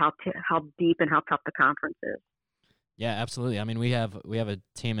because of how deep and how tough the conference is. Yeah, absolutely. I mean, we have a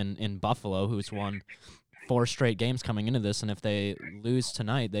team in Buffalo who's won 4 straight games coming into this, and if they lose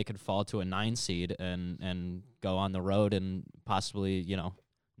tonight, they could fall to a 9 seed and go on the road and possibly,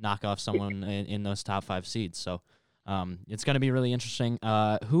 knock off someone in those top 5 seeds. So it's going to be really interesting.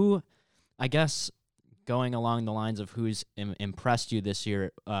 Who, I guess, going along the lines of who's impressed you this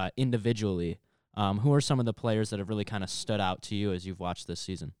year individually, who are some of the players that have really kind of stood out to you as you've watched this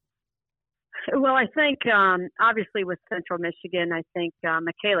season? Well, I think obviously with Central Michigan, I think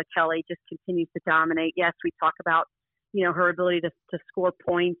Michaela Kelly just continues to dominate. Yes, we talk about her ability to score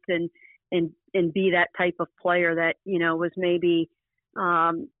points and be that type of player that was maybe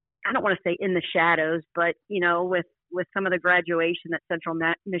I don't want to say in the shadows, but with some of the graduation that Central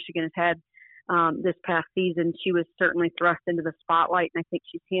Michigan has had this past season, she was certainly thrust into the spotlight, and I think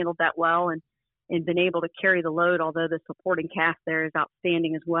she's handled that well and been able to carry the load. Although the supporting cast there is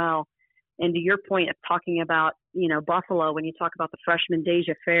outstanding as well. And to your point of talking about, Buffalo, when you talk about the freshman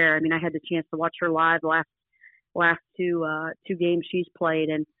Deja Fair, I mean, I had the chance to watch her live last two games she's played.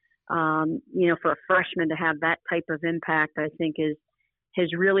 And, for a freshman to have that type of impact, I think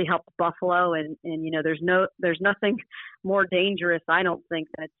has really helped Buffalo. And there's nothing more dangerous, I don't think,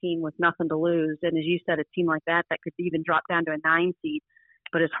 than a team with nothing to lose. And as you said, a team like that could even drop down to a 9 seed.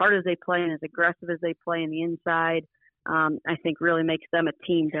 But as hard as they play and as aggressive as they play in the inside, I think really makes them a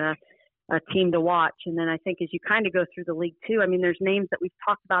team to watch. And then I think as you kind of go through the league too, I mean, there's names that we've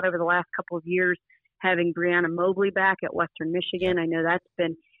talked about over the last couple of years, having Brianna Mobley back at Western Michigan. I know that's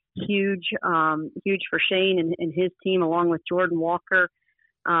been huge for Shane and his team, along with Jordan Walker.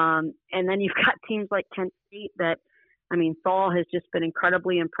 And then you've got teams like Kent State that, I mean, Thal has just been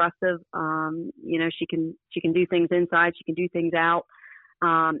incredibly impressive. She can do things inside, she can do things out,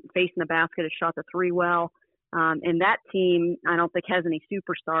 facing the basket, has shot the three well. And that team, I don't think has any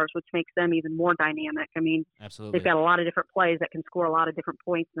superstars, which makes them even more dynamic. I mean, absolutely, they've got a lot of different plays that can score a lot of different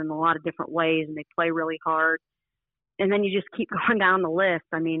points in a lot of different ways, and they play really hard. And then you just keep going down the list.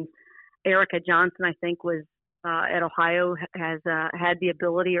 I mean, Erica Johnson, I think, was at Ohio, has had the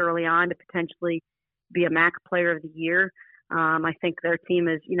ability early on to potentially be a MAC Player of the Year. I think their team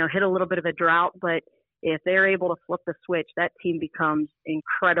has, hit a little bit of a drought, but if they're able to flip the switch, that team becomes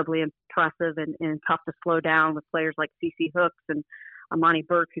incredibly impressive and tough to slow down with players like CeCe Hooks and Amani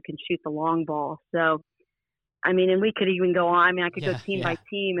Burke who can shoot the long ball. So, I mean, and we could even go on. I mean, I could go team by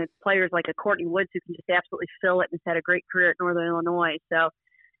team. It's players like a Courtney Woods who can just absolutely fill it and has had a great career at Northern Illinois. So,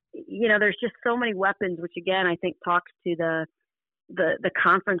 there's just so many weapons, which again, I think talks to the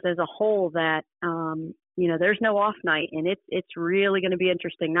conference as a whole that, there's no off night, and it's really going to be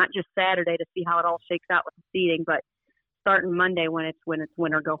interesting, not just Saturday to see how it all shakes out with the seeding, but starting Monday when it's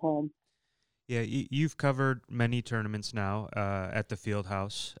win or go home. Yeah, you've covered many tournaments now at the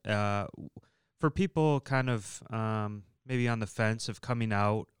Fieldhouse. For people kind of maybe on the fence of coming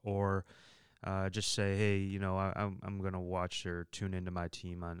out or just say, hey, I'm going to watch or tune into my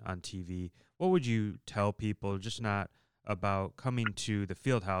team on TV, what would you tell people, just not about coming to the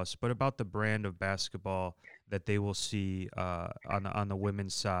Fieldhouse, but about the brand of basketball that they will see on the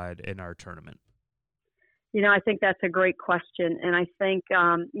women's side in our tournament? I think that's a great question. And I think,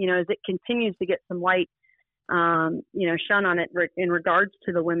 as it continues to get some light, shone on it in regards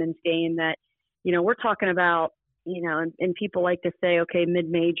to the women's game that, we're talking about, and people like to say, okay,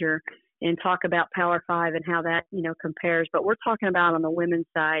 mid-major and talk about Power 5 and how that, compares. But we're talking about on the women's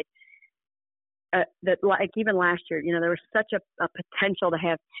side, that like even last year, there was such a potential to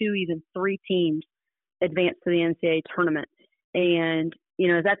have 2, even 3 teams advance to the NCAA tournament. And,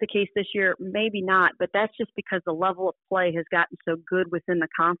 is that the case this year? Maybe not, but that's just because the level of play has gotten so good within the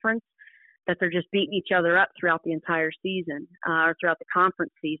conference that they're just beating each other up throughout the entire season or throughout the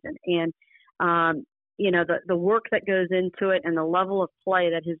conference season. And, the work that goes into it and the level of play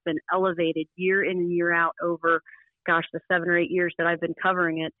that has been elevated year in and year out over, the 7 or 8 years that I've been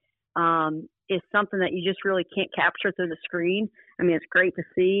covering it, is something that you just really can't capture through the screen. I mean, it's great to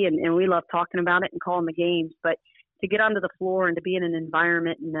see, and we love talking about it and calling the games, but to get onto the floor and to be in an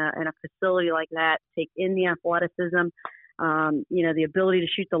environment and a facility like that, take in the athleticism, the ability to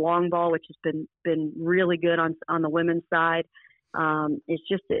shoot the long ball, which has been really good on the women's side.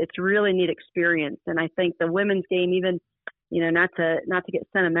 It's really neat experience. And I think the women's game, even, not to get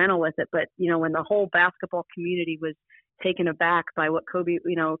sentimental with it, but, when the whole basketball community was taken aback by what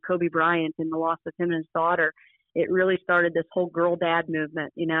Kobe Bryant and the loss of him and his daughter, it really started this whole girl dad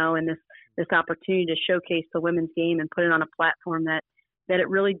movement, and this opportunity to showcase the women's game and put it on a platform that it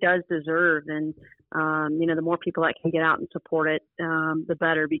really does deserve. And, the more people that can get out and support it, the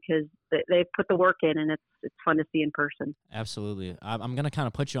better, because they've put the work in, and it's fun to see in person. Absolutely. I'm going to kind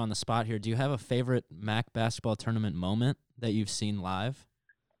of put you on the spot here. Do you have a favorite MAC basketball tournament moment that you've seen live?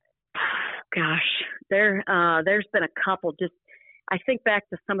 Gosh, there's been a couple. Just I think back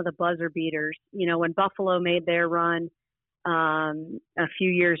to some of the buzzer beaters. When Buffalo made their run a few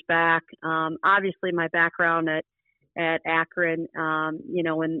years back. Obviously, my background at Akron.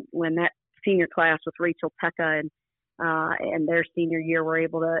 When that senior class with Rachel Tecca and their senior year were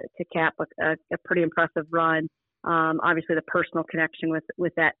able to cap a pretty impressive run. Obviously, the personal connection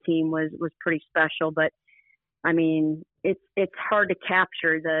with that team was pretty special. But I mean, it's hard to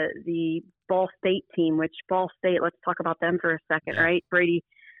capture the Ball State team. Which Ball State? Let's talk about them for a second, right? Brady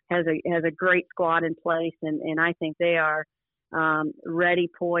has a great squad in place, and I think they are ready,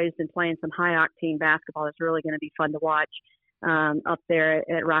 poised, and playing some high octane basketball. That's really going to be fun to watch up there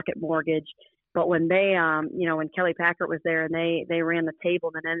at Rocket Mortgage. But when they, when Kelly Packard was there and they ran the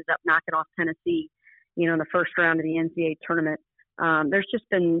table and then ended up knocking off Tennessee, in the first round of the NCAA tournament, there's just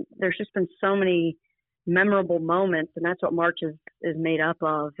been so many memorable moments, and that's what March is made up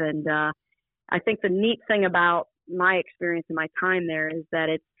of. And I think the neat thing about my experience and my time there is that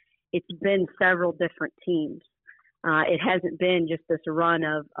it's been several different teams. It hasn't been just this run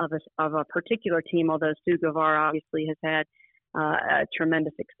of a particular team, although Sue Guevara obviously has had a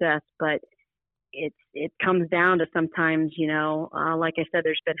tremendous success. But it comes down to sometimes, like I said,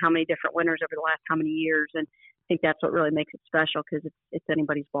 there's been how many different winners over the last how many years, and I think that's what really makes it special because it's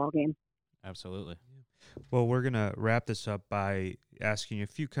anybody's ball game. Absolutely. Well, we're going to wrap this up by asking you a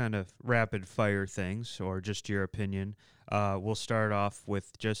few kind of rapid fire things or just your opinion. We'll start off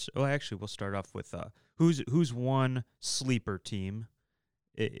with who's one sleeper team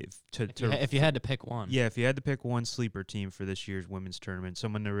if you had to pick one. Yeah, if you had to pick one sleeper team for this year's women's tournament,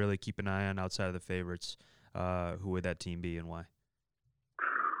 someone to really keep an eye on outside of the favorites, who would that team be and why?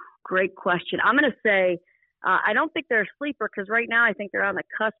 Great question. I'm going to say I don't think they're a sleeper because right now I think they're on the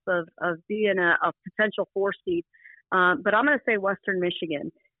cusp of being a potential 4 seed. But I'm going to say Western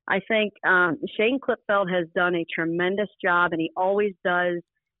Michigan. I think Shane Klipfeld has done a tremendous job, and he always does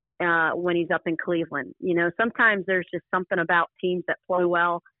when he's up in Cleveland. Sometimes there's just something about teams that play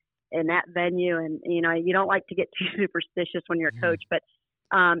well in that venue, and you don't like to get too superstitious when you're a coach, but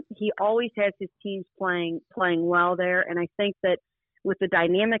he always has his teams playing well there. And I think that with the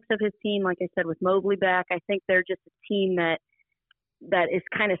dynamics of his team, like I said, with Mobley back, I think they're just a team that is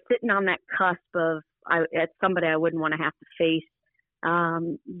kind of sitting on that cusp of it's somebody I wouldn't want to have to face,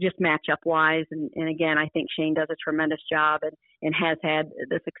 just matchup wise. And again, I think Shane does a tremendous job and has had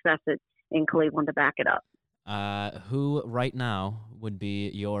the success in Cleveland to back it up. Who right now would be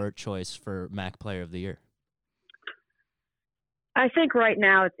your choice for MAC Player of the Year? I think right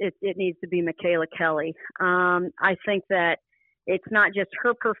now it needs to be Michaela Kelly. I think that it's not just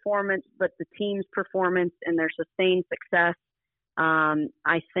her performance, but the team's performance and their sustained success.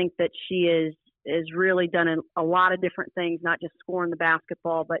 I think that she is really done a lot of different things, not just scoring the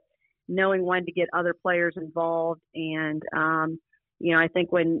basketball, but knowing when to get other players involved. And, I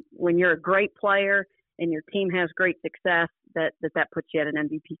think when you're a great player and your team has great success, that puts you at an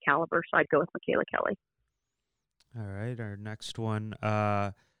MVP caliber. So I'd go with Michaela Kelly. All right. Our next one,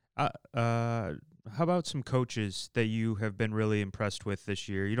 how about some coaches that you have been really impressed with this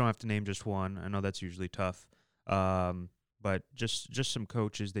year? You don't have to name just one. I know that's usually tough. But just some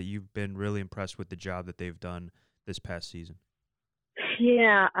coaches that you've been really impressed with the job that they've done this past season.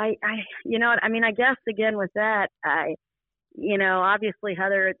 Yeah, I I guess again with that, obviously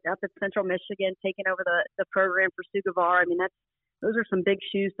Heather up at Central Michigan taking over the program for Sue Guevara. I mean, those are some big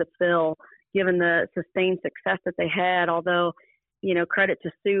shoes to fill given the sustained success that they had. Although, credit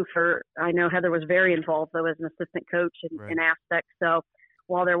to Sue I know Heather was very involved though as an assistant coach in aspects. So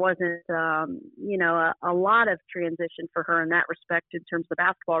while there wasn't, a lot of transition for her in that respect in terms of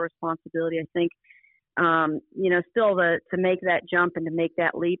basketball responsibility, I think, still to make that jump and to make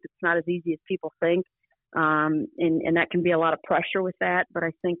that leap, it's not as easy as people think. And that can be a lot of pressure with that. But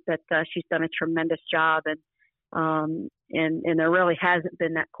I think that she's done a tremendous job, and there really hasn't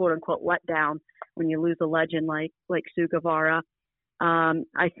been that quote unquote letdown when you lose a legend like Sue Guevara.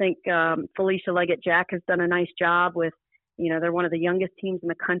 I think Felicia Leggett-Jack has done a nice job with. They're one of the youngest teams in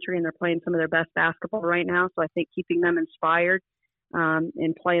the country, and they're playing some of their best basketball right now. So I think keeping them inspired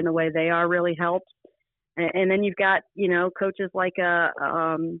and playing the way they are really helps. And then you've got, coaches like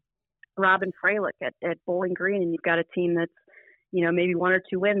Robin Freilich at Bowling Green, and you've got a team that's, maybe 1 or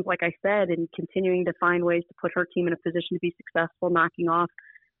 2 wins, like I said, and continuing to find ways to put her team in a position to be successful, knocking off,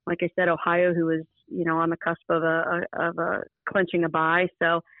 like I said, Ohio, who is, on the cusp of a clinching a bye.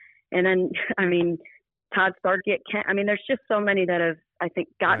 So, and then, Todd Starkey at Kent. There's just so many that have, I think,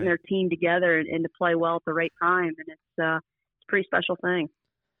 gotten their team together and to play well at the right time, and it's a pretty special thing.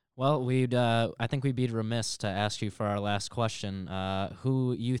 Well, I think we'd be remiss to ask you for our last question.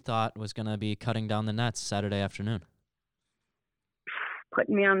 Who you thought was going to be cutting down the nets Saturday afternoon?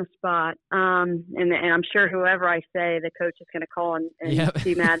 Putting me on the spot, and I'm sure whoever I say, the coach is going to call and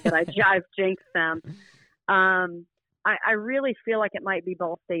be mad that I've jinxed them. I really feel like it might be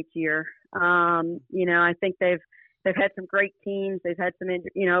Ball State's year. I think they've they've had some great teams. They've had some,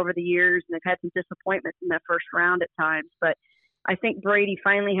 over the years, and they've had some disappointments in that first round at times. But I think Brady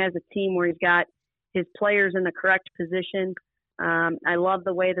finally has a team where he's got his players in the correct position. I love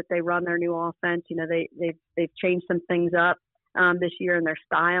the way that they run their new offense. They've changed some things up this year in their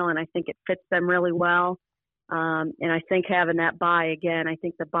style, and I think it fits them really well. And I think having that bye again, I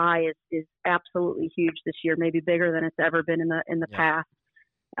think the bye is absolutely huge this year, maybe bigger than it's ever been in the past.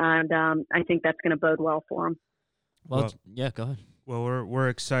 And I think that's going to bode well for them. Well, yeah, go ahead. Well, we're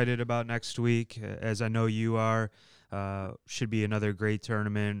excited about next week, as I know you are. Should be another great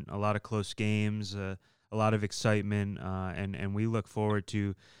tournament, a lot of close games, a lot of excitement, and we look forward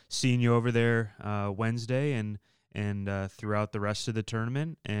to seeing you over there Wednesday and throughout the rest of the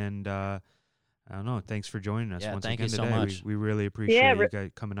tournament. And I don't know. Thanks for joining us once again today. Thank you so much. We really appreciate you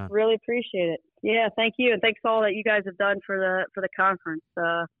guys coming on. Really appreciate it. Yeah, thank you, and thanks all that you guys have done for the conference.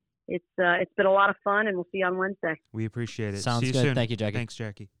 It's been a lot of fun, and we'll see you on Wednesday. We appreciate it. Sounds see you good. soon. Thank you, Jackie. Thanks,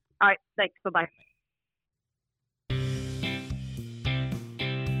 Jackie. All right. Thanks. Bye-bye.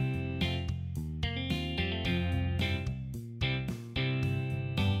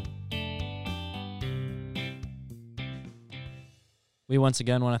 We once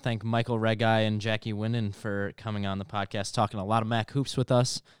again want to thank Michael Regai and Jackie Winden for coming on the podcast, talking a lot of MAC hoops with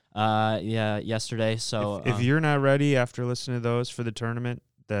us yesterday. So if you're not ready after listening to those for the tournament,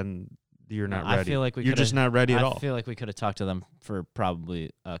 then you're not ready. I feel like you're just not ready at all. I feel like we could have talked to them for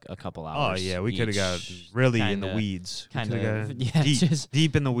probably a couple hours. Oh, yeah, we could have got really in the weeds.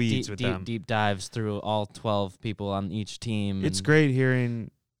 Deep in the weeds with them. Deep dives through all 12 people on each team. It's great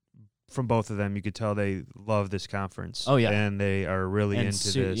hearing from both of them. You could tell they love this conference. Oh, yeah. And they are really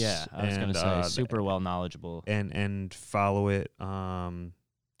into this. Yeah, I was going to say, super well knowledgeable. And follow it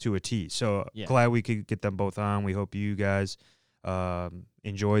to a T. So glad we could get them both on. We hope you guys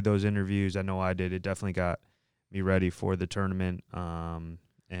enjoyed those interviews. I know I did. It definitely got me ready for the tournament.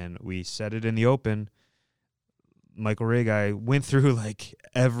 And we said it in the open. Michael Regai went through like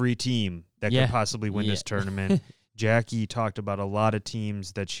every team that could possibly win this tournament. Jackie talked about a lot of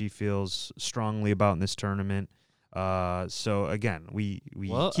teams that she feels strongly about in this tournament. So again, we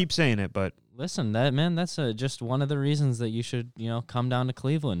keep saying it, but listen, that's just one of the reasons that you should, come down to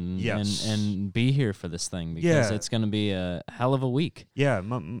Cleveland and be here for this thing, because it's going to be a hell of a week. Yeah,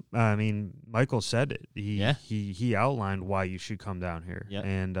 I mean, Michael said it. He outlined why you should come down here,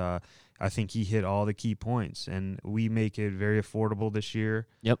 and I think he hit all the key points, and we make it very affordable this year.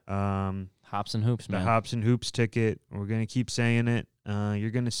 Yep. Hops and Hoops, man. The Hops and Hoops ticket. We're going to keep saying it.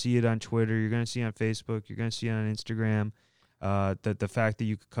 You're going to see it on Twitter. You're going to see it on Facebook. You're going to see it on Instagram. The fact that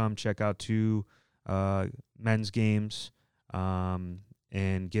you could come check out 2 men's games and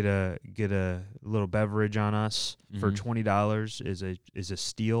get a little beverage on us for $20 is a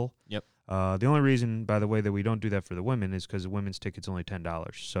steal. Yep. The only reason, by the way, that we don't do that for the women is because the women's ticket's only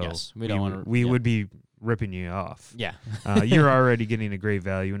 $10. So we don't want to. We would be ripping you off. Yeah. You're already getting a great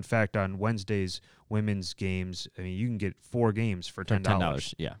value. In fact, on Wednesday's women's games, I mean, you can get 4 games for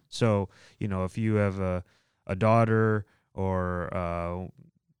 $10. Yeah. So, if you have a daughter or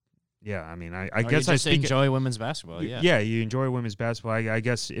I mean, I guess I enjoy women's basketball. Yeah, you enjoy women's basketball. I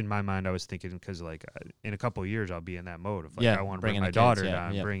guess in my mind, I was thinking because like in a couple of years, I'll be in that mode of I want to bring my daughter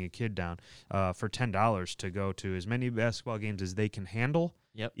down, bring a kid down for $10 to go to as many basketball games as they can handle.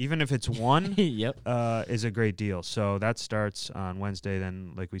 Yep. Even if it's one, yep, is a great deal. So that starts on Wednesday.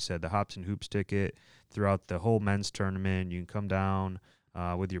 Then, like we said, the Hops and Hoops ticket throughout the whole men's tournament. You can come down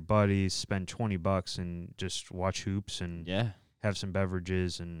with your buddies, spend $20 and just watch hoops and have some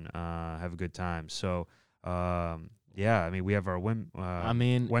beverages and have a good time. So, I mean, we have our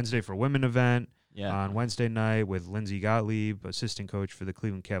Wednesday for Women event on Wednesday night with Lindsay Gottlieb, assistant coach for the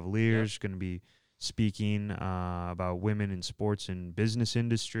Cleveland Cavaliers, going to be speaking about women in sports and business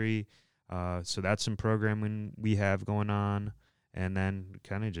industry. So that's some programming we have going on. And then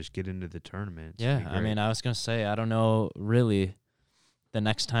kind of just get into the tournament. I mean, I was going to say, I don't know really the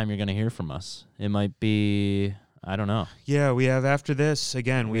next time you're going to hear from us. It might be... I don't know. Yeah, we have after this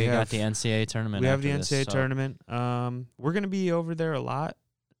again. We got the NCAA tournament. We have the NCAA tournament. We're going to be over there a lot,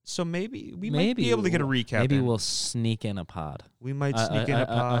 so maybe we might be able to get a recap. Maybe we'll sneak in a pod. We might sneak in a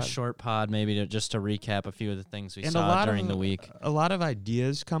pod, a short pod, maybe just to recap a few of the things we saw during the week. A lot of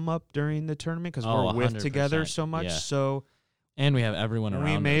ideas come up during the tournament because we're with together so much. Yeah. So. And we have everyone around us.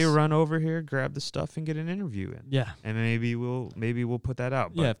 We may run over here, grab the stuff, and get an interview in. Yeah. And maybe we'll put that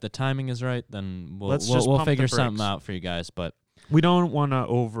out. But if the timing is right, then we'll figure something out for you guys. But we don't want to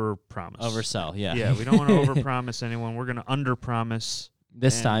overpromise. Oversell, yeah. Yeah, we don't want to overpromise anyone. We're going to underpromise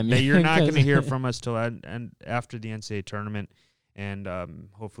this time. You're not going to hear from us till after the NCAA tournament. and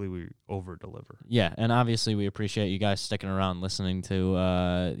hopefully we over-deliver. Yeah, and obviously we appreciate you guys sticking around listening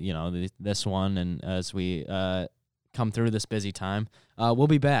to this one, and as we come through this busy time. We'll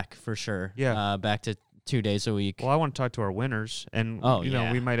be back for sure. Yeah. Back to 2 days a week. Well, I want to talk to our winners, and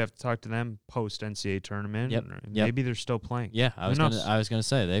we might have to talk to them post NCAA tournament. Yep. Maybe they're still playing. Yeah, I was gonna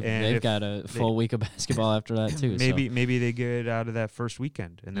say they've got a full week of basketball after that too. Maybe they get out of that first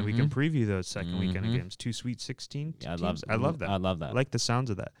weekend, and then we can preview those second weekend of games. 2 Sweet 16 Yeah, teams. I love that. I love that. I like the sounds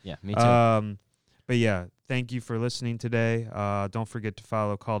of that. Yeah, me too. But yeah, thank you for listening today. Don't forget to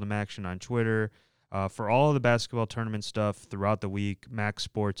follow Call to Action on Twitter. For all of the basketball tournament stuff throughout the week, Max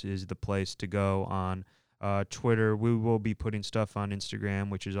Sports is the place to go on Twitter. We will be putting stuff on Instagram,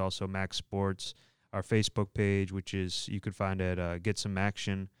 which is also Max Sports. Our Facebook page, which is you could find at Get Some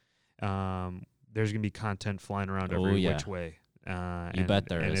Action. There's going to be content flying around every which way. You bet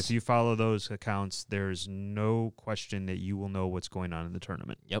there is. And if you follow those accounts, there's no question that you will know what's going on in the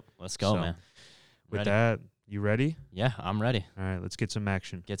tournament. Yep. Let's go, man. With that, you ready? Yeah, I'm ready. All right, let's get some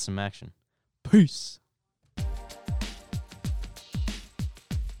action. Get some action. Peace.